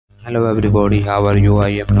Hello everybody, how are you? I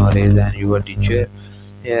am Norez and your teacher.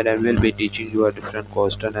 Here I will be teaching you a different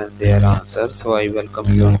question and their answers. So I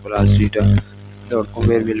welcome you on classreader.com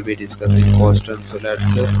where we'll be discussing questions. So let's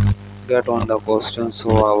get on the question.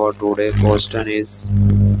 So our today question is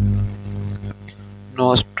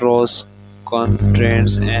Nostros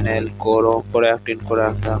constraints and el coro. Correct,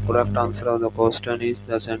 incorrect. The correct answer of the question is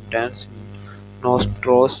the sentence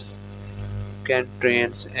Nostros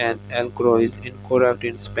constraints and el coro is incorrect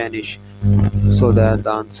in Spanish. So that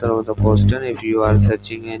the answer of the question. If you are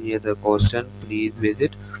searching any other question, please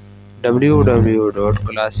visit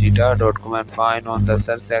www.classita.com and find on the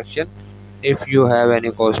search section. If you have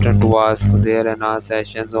any question to ask, there are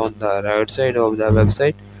sessions on the right side of the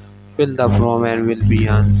website. Fill the form and will be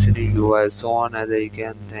answering you as soon as I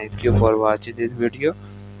can. Thank you for watching this video.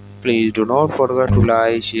 Please do not forget to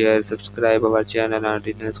like, share, subscribe our channel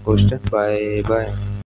until next question. Bye bye.